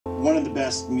one of the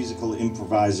best musical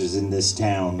improvisers in this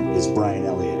town is Brian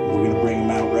Elliott. We're going to bring him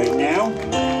out right now.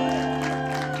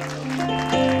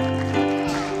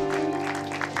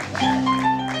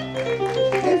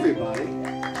 Hey everybody.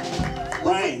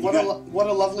 Brian, what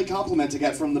a lovely compliment to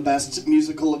get from the best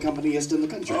musical accompanist in the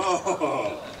country.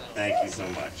 Oh, thank you so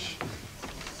much.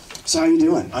 So how you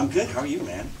doing? I'm good. How are you,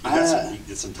 man? You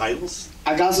get some titles?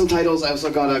 I got some titles. I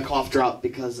also got a cough drop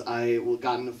because I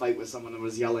got in a fight with someone and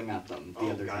was yelling at them the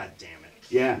other day. God damn it.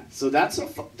 Yeah, so that's a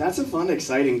fun,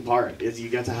 exciting part, is you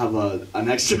get to have an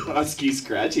extra husky,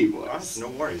 scratchy voice. No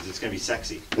worries, it's gonna be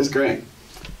sexy. It's great.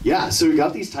 Yeah, so we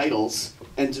got these titles,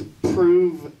 and to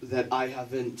prove that I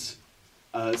haven't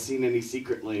seen any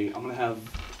secretly, I'm gonna have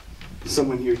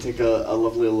someone here take a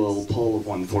lovely little poll of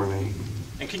one for me.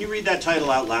 And can you read that title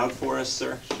out loud for us,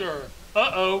 sir? Sure.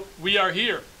 Uh-oh, we are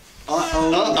here.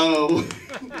 Uh-oh.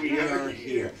 We are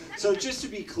here. So just to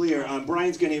be clear,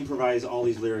 Brian's going to improvise all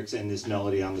these lyrics and this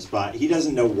melody on the spot. He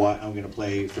doesn't know what I'm going to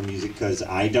play for music because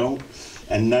I don't,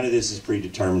 and none of this is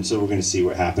predetermined, so we're going to see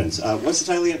what happens. What's the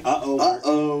title again? Uh-oh.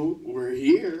 Uh-oh, we're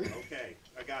here. Okay,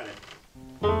 I got it.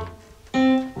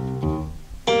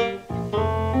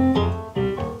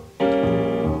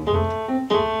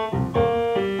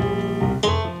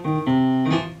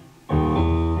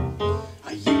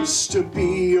 To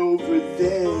be over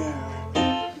there,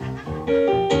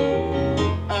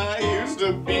 I used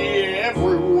to be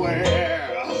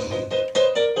everywhere,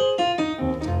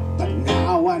 but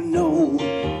now I know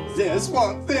there's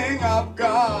one thing I've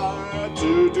got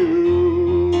to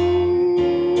do.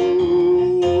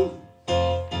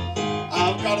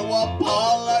 I've got to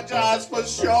apologize for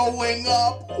showing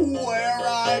up where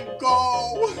I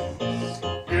go.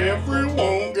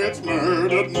 Everyone gets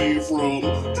mad at me from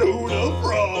to the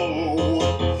fro.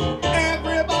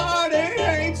 Everybody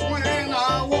hates when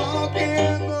I walk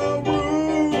in the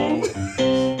room.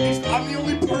 I'm the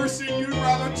only person you'd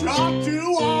rather talk to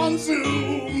on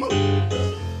Zoom.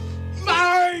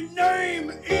 My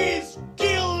name is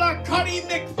Gillicuddy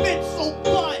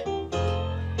McFitzelbutt.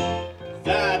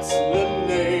 That's the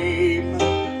name.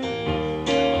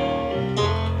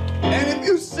 And if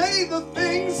you say the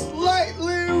thing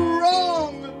slightly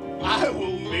wrong, I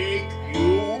will make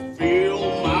you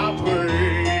feel my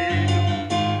pain.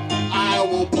 I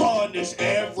will punish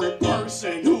every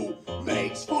person who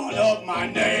makes fun of my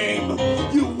name.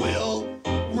 You will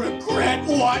regret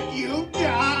what you've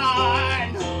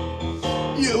done.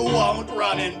 You won't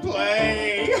run and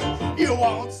play. You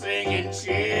won't sing and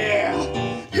cheer.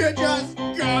 You're just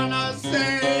gonna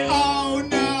say, oh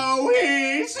no,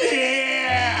 he's here.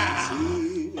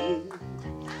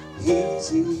 He's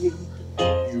here.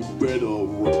 You better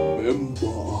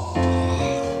remember.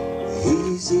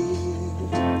 He's here.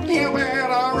 You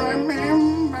better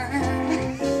remember.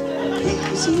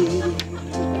 He's here.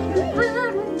 You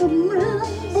better remember.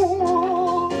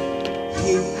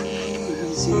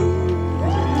 He's here.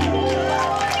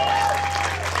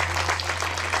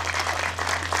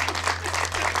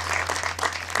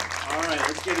 All right,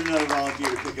 let's get another volunteer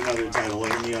to pick another title on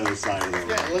the other side of the room.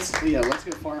 Yeah, let's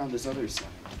get far on this other side.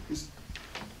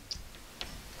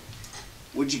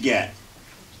 What'd you get?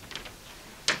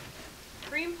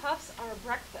 Cream puffs are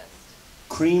breakfast.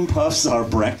 Cream puffs are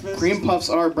breakfast? Cream puffs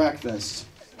are breakfast.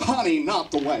 Honey, not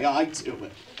the way I do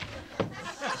it.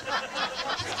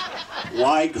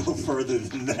 Why go further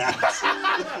than that?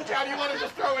 Dad, you want to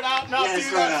just throw it out and not Yeah, do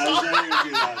throw it out. that? He's not going to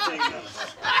do that. Take it out.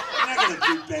 You're not going to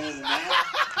do better than that.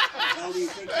 What the hell do you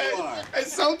think you are? And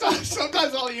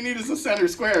sometimes all you need is a center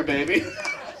square, baby.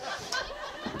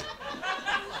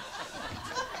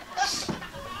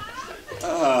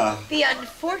 The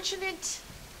unfortunate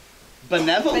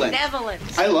Benevolent. benevolent.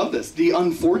 I love this. The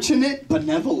unfortunate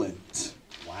benevolent.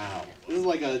 Wow. This is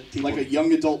like a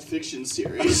young adult fiction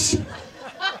series.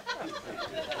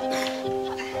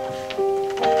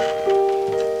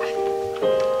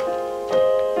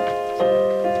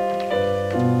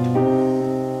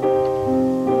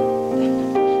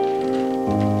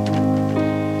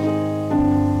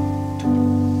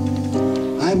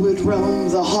 I would roam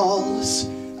the halls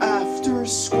after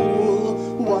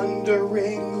school,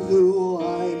 wondering who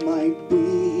I might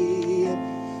be.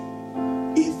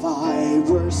 If I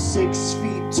were 6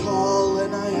 feet tall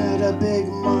and I had a big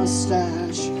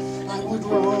mustache, I would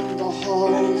roam the halls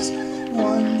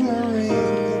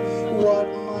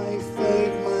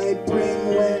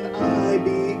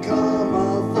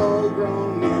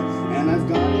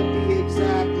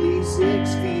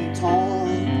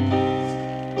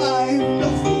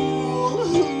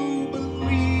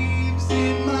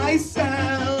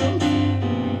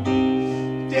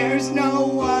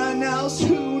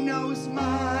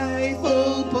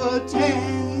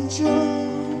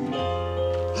attention.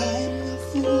 I'm the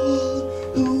fool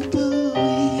who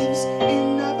believes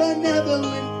in a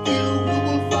benevolent few who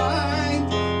will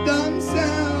find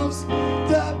themselves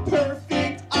the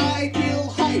perfect ideal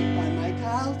height by my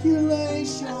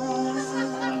calculations.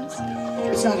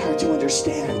 It's not hard to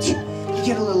understand. You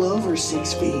get a little over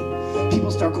 6 feet,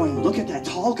 people start going, look at that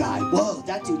tall guy. Whoa,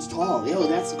 that dude's tall. Yo,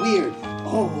 that's weird.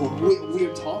 Oh,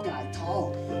 weird tall guy,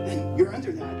 tall. And you're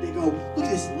under that. They go, look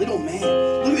at this little man.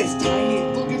 Look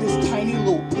at this tiny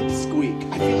little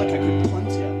pipsqueak. I feel like I could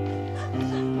punt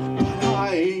him. But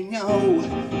I know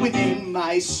within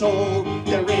my soul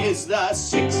there is the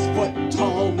 6 foot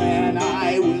tall man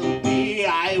I will be.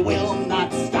 I will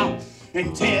not stop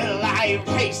until I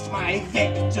taste my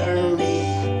victory.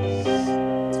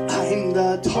 I'm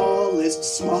the tallest,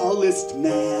 smallest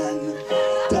man,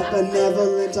 the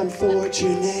benevolent,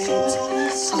 unfortunate.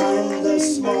 I'm the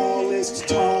smallest,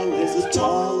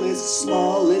 tallest,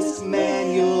 smallest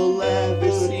man you'll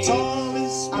ever see.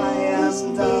 I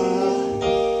am the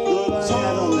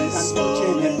benevolent,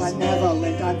 unfortunate,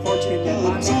 benevolent, unfortunate,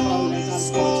 benevolent,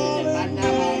 unfortunate,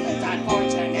 benevolent,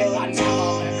 unfortunate,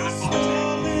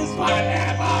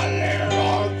 benevolent,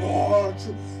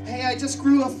 unfortunate. Hey, I just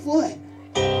grew a foot.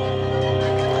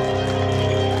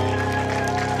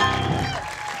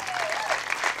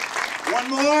 One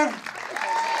more?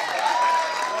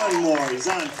 One more. He's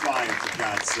on fire, for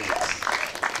God's sakes.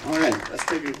 All right,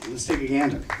 let's take a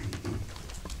gander.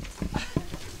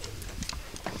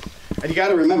 And you got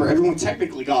to remember, everyone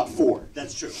technically got 4.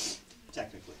 That's true.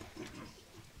 Technically.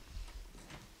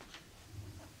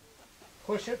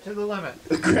 Push it to the limit.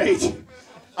 Great.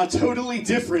 A totally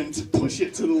different push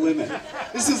it to the limit.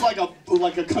 This is like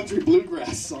a country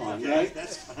bluegrass song, Yeah, right?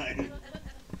 that's fine.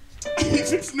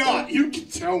 If it's not, you can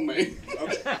tell me.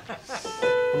 Okay.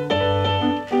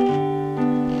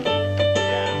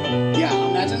 Yeah,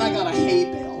 imagine I got a hay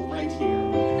bale right here.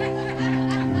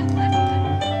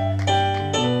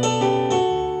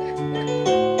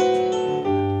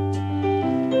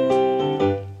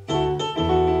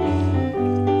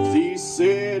 These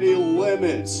city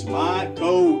limits might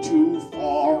go too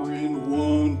far in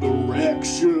one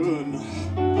direction,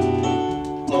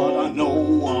 but I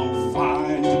know I'll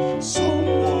find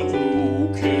someone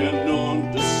who can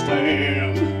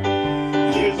understand.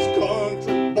 This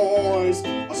country boy's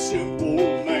a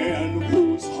simple man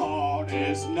whose heart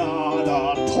is not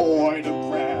a toy to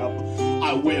grab.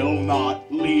 I will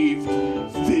not leave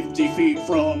 50 feet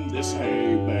from this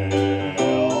hay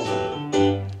bale.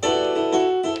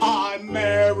 I'm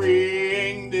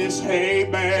marrying this hay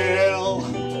bale.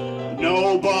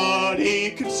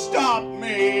 Nobody can stop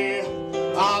me.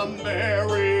 I'm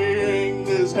marrying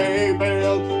this hay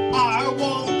bale. I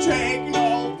won't take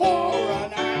no for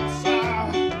an answer.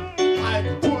 I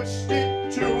pushed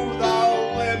it to the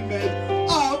limit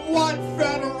of what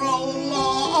federal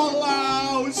law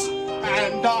allows,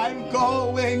 and I'm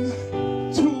going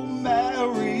to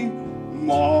marry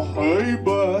my hay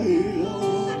bale.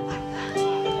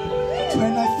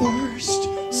 When I first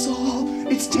saw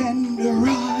its tender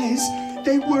eyes,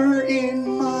 they were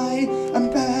in my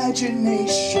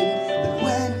imagination. But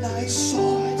when I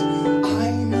saw it,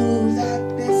 I knew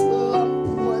that this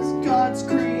lump was God's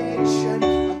creation. A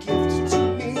gift to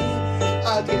me,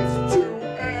 a gift to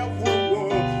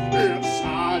everyone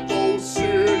inside those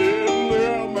city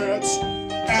limits.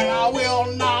 And I will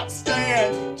not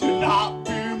stand to not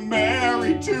be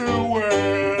married to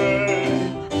it.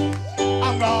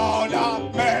 I'm gonna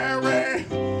marry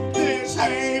this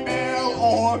hay bale,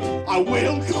 or I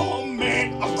will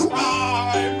commit a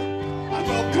crime. I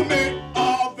will commit a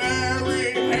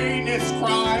very heinous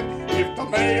crime if the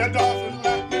mayor doesn't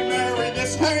let me marry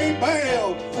this hay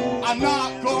bale. I'm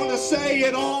not gonna say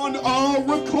it on a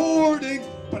recording,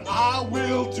 but I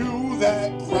will do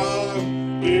that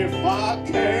crime if I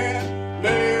can't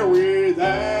marry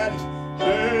that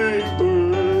hay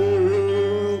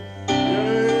bale.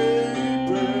 Hay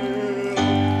bale,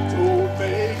 don't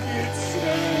make it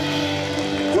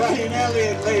sad. Brian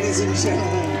Elliott, ladies and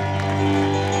gentlemen.